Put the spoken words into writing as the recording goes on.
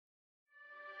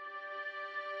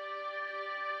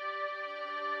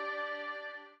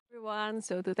everyone.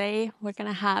 So today we're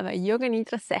gonna have a Yoga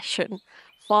Nidra session,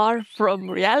 far from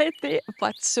reality,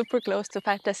 but super close to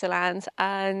fantasy lands.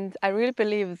 And I really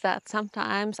believe that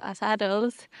sometimes as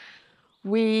adults,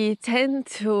 we tend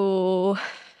to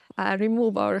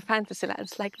remove our fantasy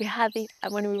lands like we had it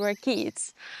when we were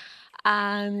kids.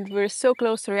 And we're so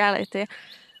close to reality.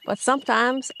 But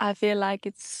sometimes I feel like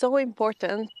it's so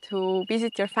important to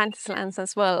visit your fantasy lands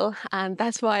as well. And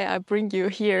that's why I bring you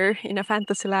here in a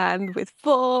fantasy land with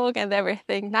fog and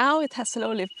everything. Now it has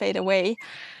slowly faded away,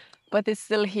 but it's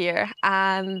still here.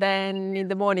 And then in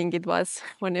the morning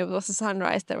when it was a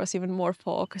sunrise, there was even more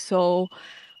fog. So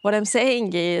what I'm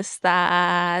saying is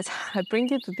that I bring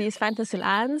you to these fantasy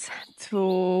lands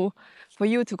for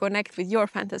you to connect with your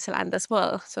fantasy land as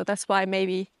well. So that's why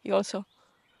maybe you also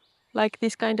like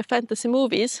these kind of fantasy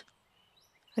movies.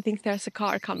 I think there's a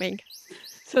car coming.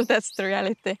 So that's the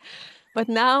reality. But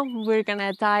now we're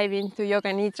gonna dive into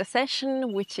Yoga Nidra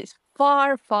session, which is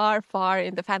far, far, far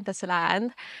in the fantasy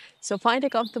land. So find a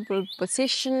comfortable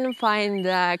position, find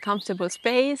a comfortable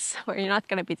space where you're not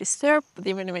gonna be disturbed. But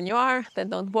even when you are, then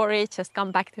don't worry, just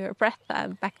come back to your breath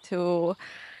and back to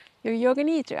your Yoga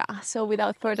Nidra. So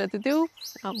without further ado,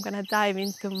 I'm gonna dive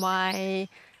into my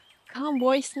calm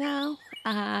voice now,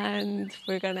 and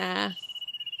we're gonna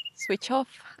switch off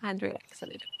and relax a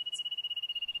little.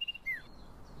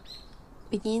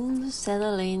 Begin to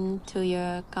settle into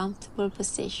your comfortable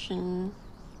position,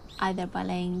 either by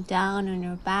laying down on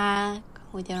your back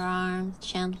with your arms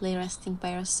gently resting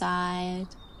by your side.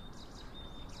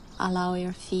 Allow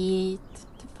your feet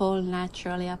to fall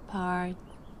naturally apart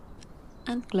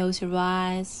and close your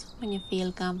eyes when you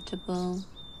feel comfortable.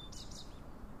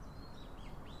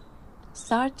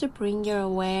 Start to bring your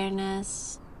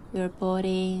awareness to your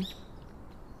body,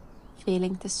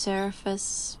 feeling the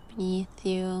surface beneath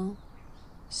you,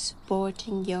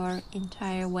 supporting your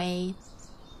entire weight.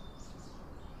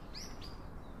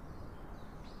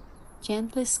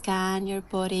 Gently scan your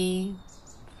body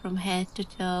from head to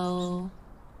toe,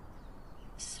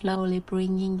 slowly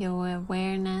bringing your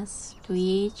awareness to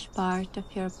each part of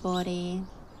your body.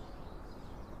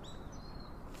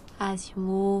 As you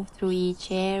move through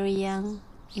each area,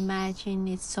 imagine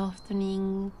it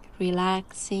softening,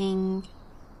 relaxing,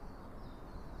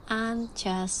 and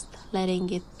just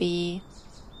letting it be.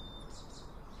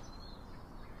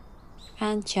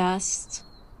 And just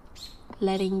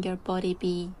letting your body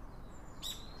be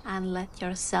and let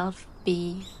yourself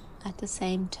be at the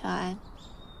same time.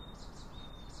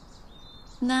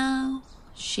 Now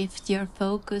shift your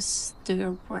focus to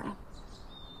your breath.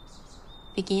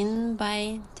 Begin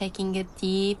by taking a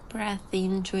deep breath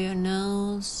in through your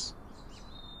nose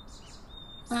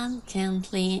and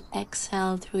gently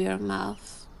exhale through your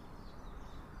mouth.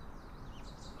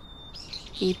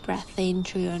 Deep breath in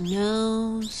through your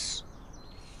nose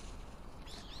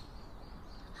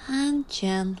and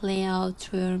gently out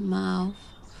through your mouth.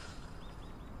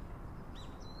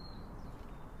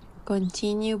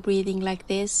 Continue breathing like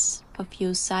this for a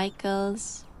few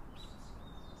cycles,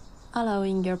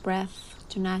 allowing your breath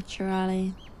to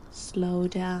naturally slow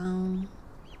down.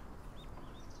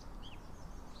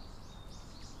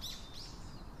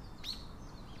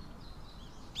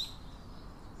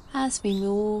 As we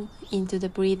move into the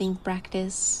breathing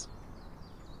practice,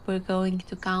 we're going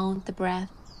to count the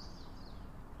breath,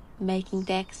 making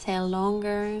the exhale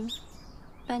longer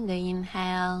than the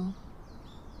inhale.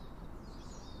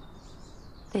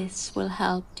 This will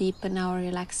help deepen our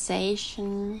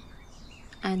relaxation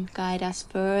and guide us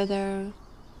further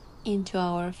into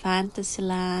our fantasy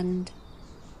land.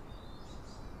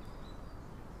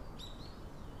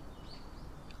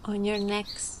 On your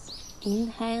next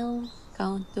inhale,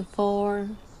 count to 4,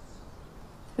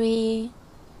 3,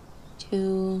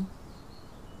 2,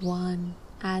 1.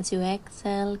 As you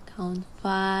exhale, count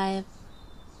 5,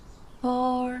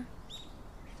 4,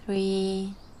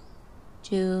 3,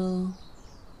 2,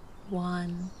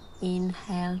 1.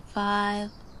 Inhale 5,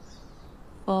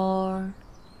 4,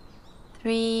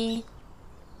 3,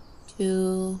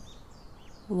 2,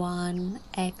 1.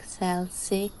 Exhale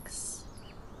 6,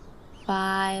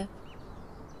 5,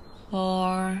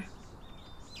 4,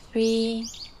 3,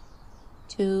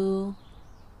 2,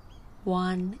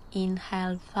 1.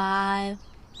 Inhale 5,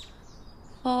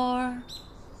 4,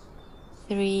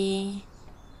 3,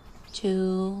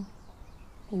 2,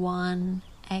 1.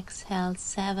 Exhale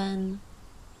 7,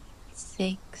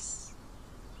 6,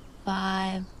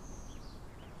 5,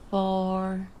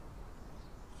 4,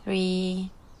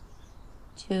 3,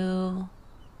 2,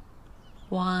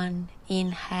 1.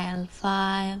 Inhale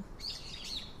 5,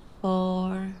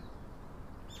 4,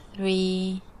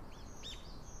 3,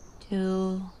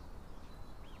 2,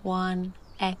 1.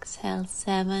 exhale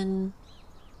 7,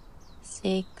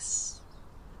 6,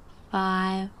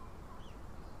 5,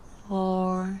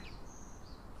 4,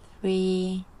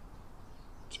 3,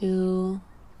 2,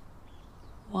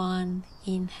 1.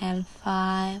 Inhale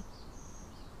 5,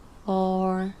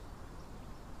 4,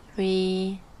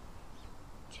 3,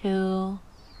 2,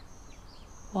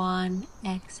 1.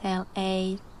 Exhale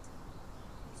 8,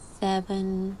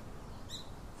 7,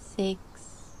 6,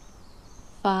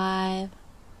 5,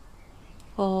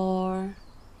 4,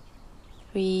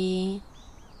 3,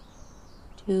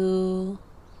 2,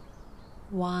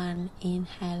 1.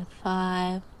 Inhale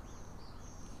 5,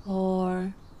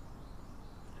 4,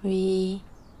 3,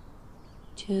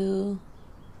 2,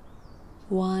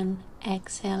 1.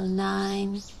 Exhale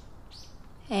 9,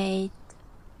 8,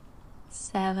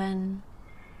 7,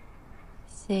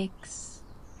 6,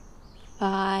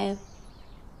 5,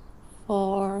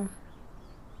 4,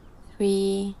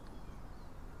 3,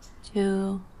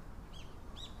 2,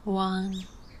 1.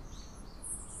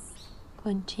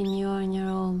 Continue on your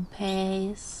own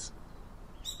pace.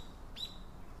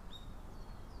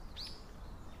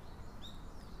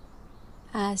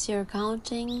 As you're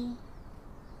counting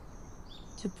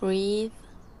to breathe,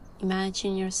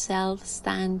 imagine yourself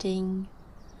standing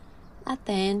at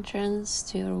the entrance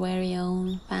to your very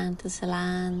own fantasy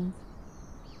land.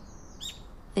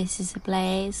 This is a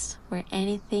place where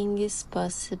anything is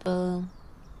possible,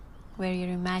 where your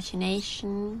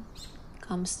imagination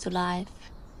comes to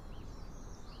life.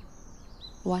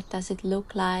 What does it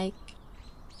look like?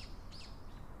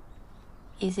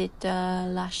 Is it a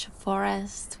lush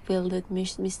forest filled with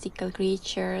mystical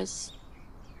creatures?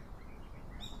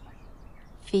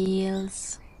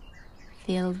 Fields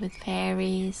filled with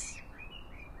fairies?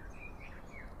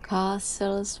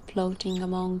 Castles floating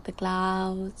among the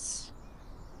clouds?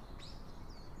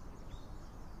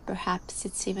 Perhaps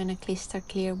it's even a crystal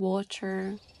clear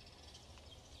water,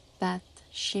 that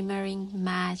shimmering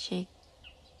magic.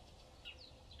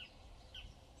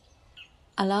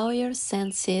 Allow your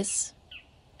senses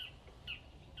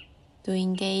to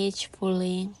engage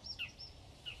fully.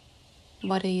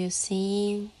 What do you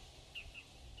see?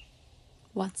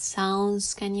 What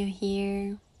sounds can you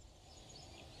hear?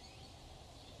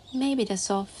 Maybe the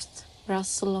soft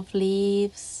rustle of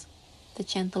leaves, the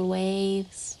gentle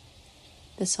waves,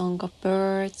 the song of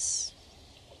birds.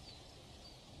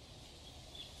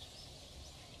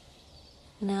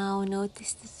 Now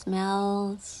notice the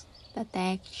smells, the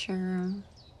texture,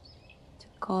 the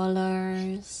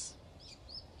colors.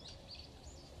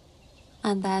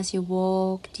 And as you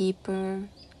walk deeper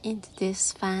into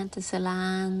this fantasy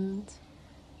land,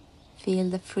 feel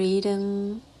the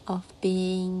freedom of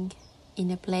being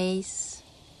in a place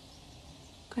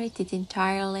created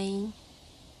entirely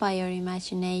by your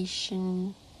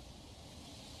imagination.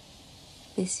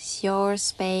 This is your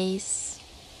space,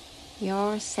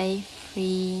 your safe,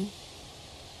 free,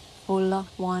 full of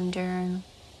wonder.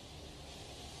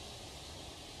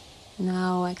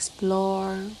 Now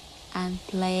explore and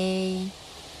play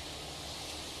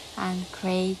and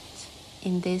create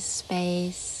in this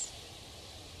space.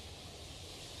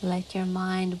 Let your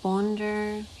mind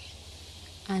wander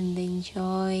and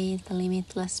enjoy the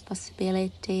limitless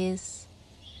possibilities,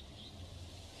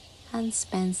 and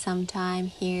spend some time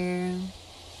here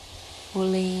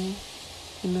fully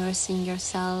immersing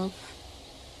yourself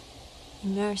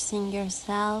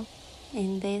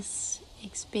in this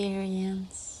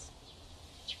experience.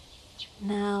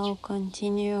 Now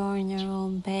continue on your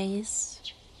own pace,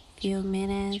 few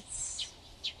minutes,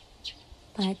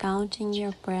 by counting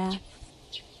your breath.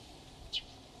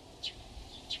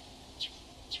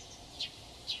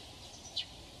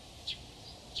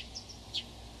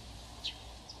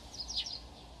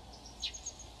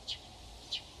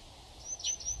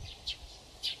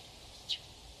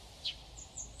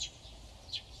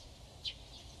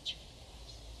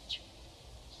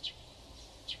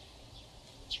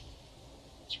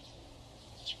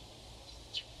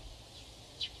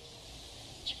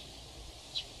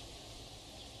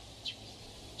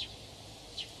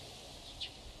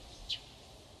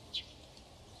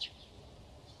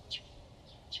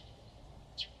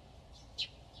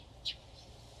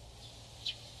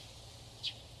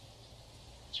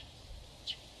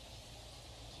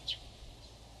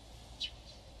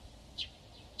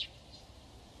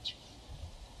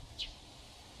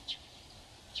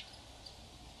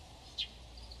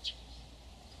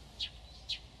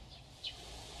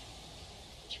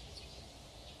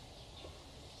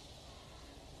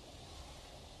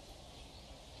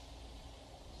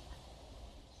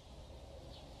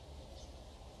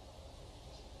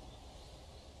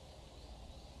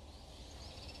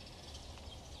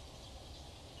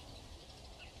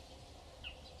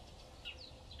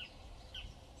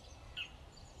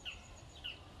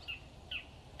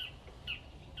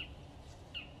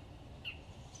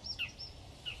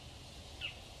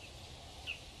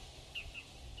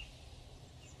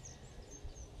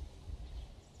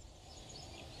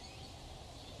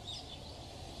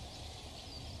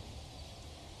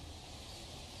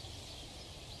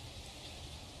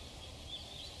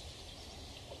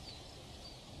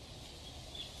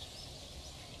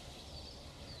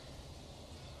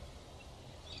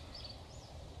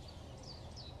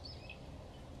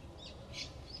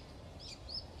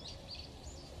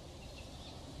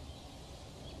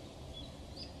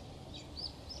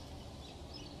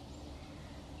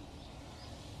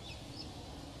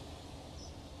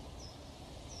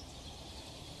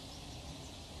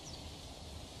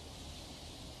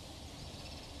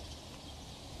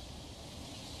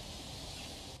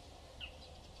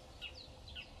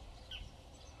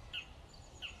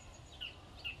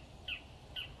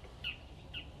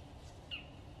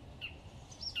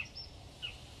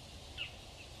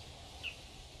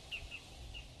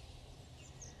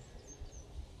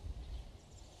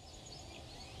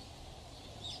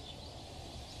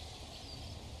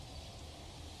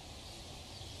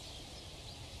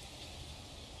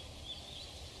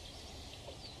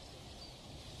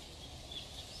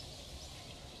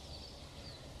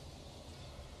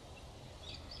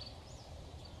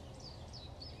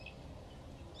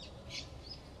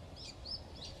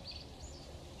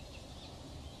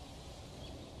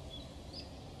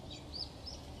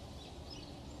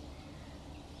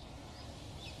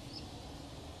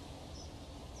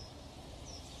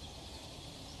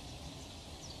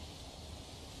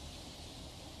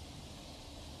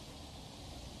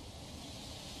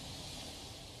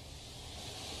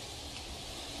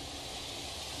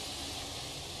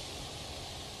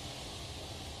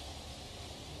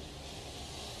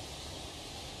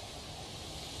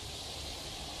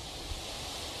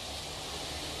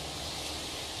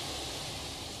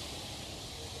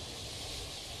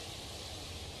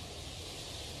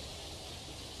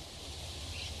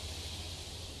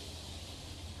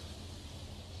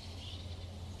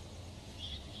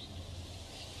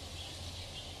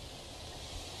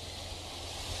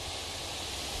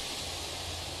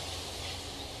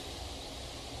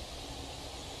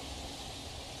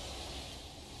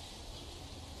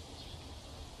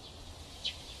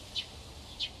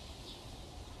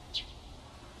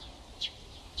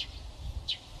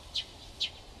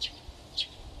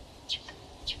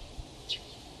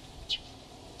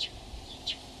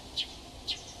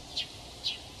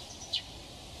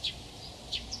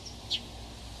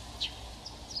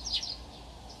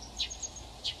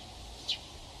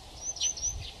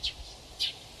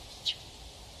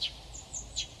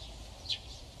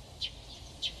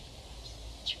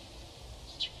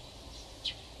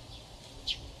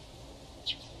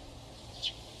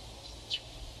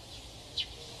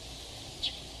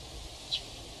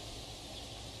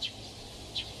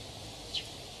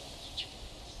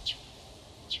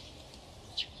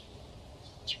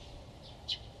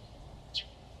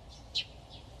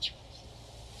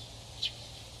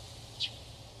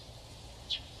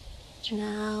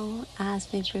 Now,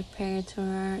 as we prepare to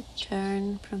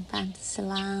return from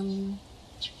Fantasyland,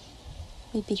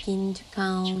 we begin to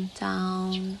count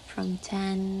down from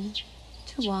 10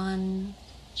 to 1.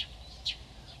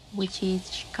 With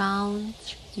each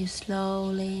count, you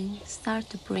slowly start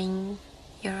to bring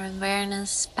your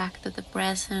awareness back to the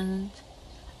present,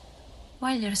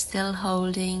 while you're still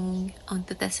holding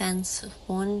onto the sense of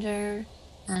wonder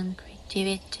and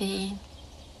creativity.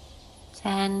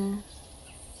 10,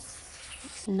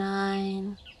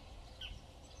 9,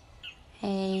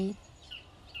 8,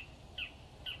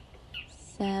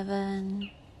 7,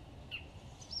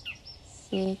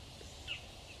 6,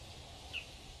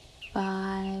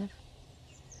 5,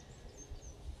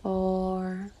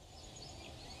 4,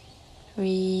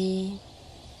 3,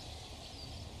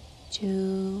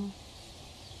 2,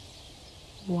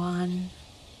 1.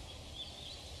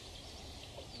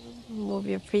 Move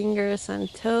your fingers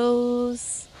and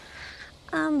toes,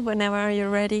 and whenever you're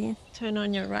ready, turn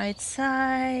on your right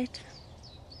side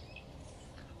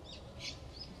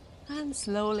and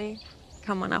slowly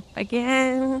come on up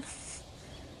again.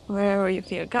 Wherever you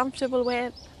feel comfortable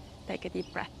with, take a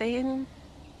deep breath in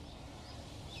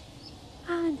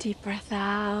and deep breath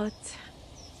out.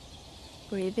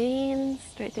 Breathe in,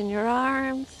 straighten your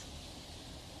arms.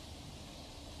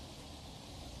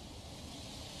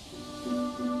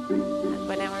 And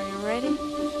whenever you're ready,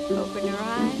 open your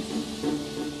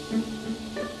eyes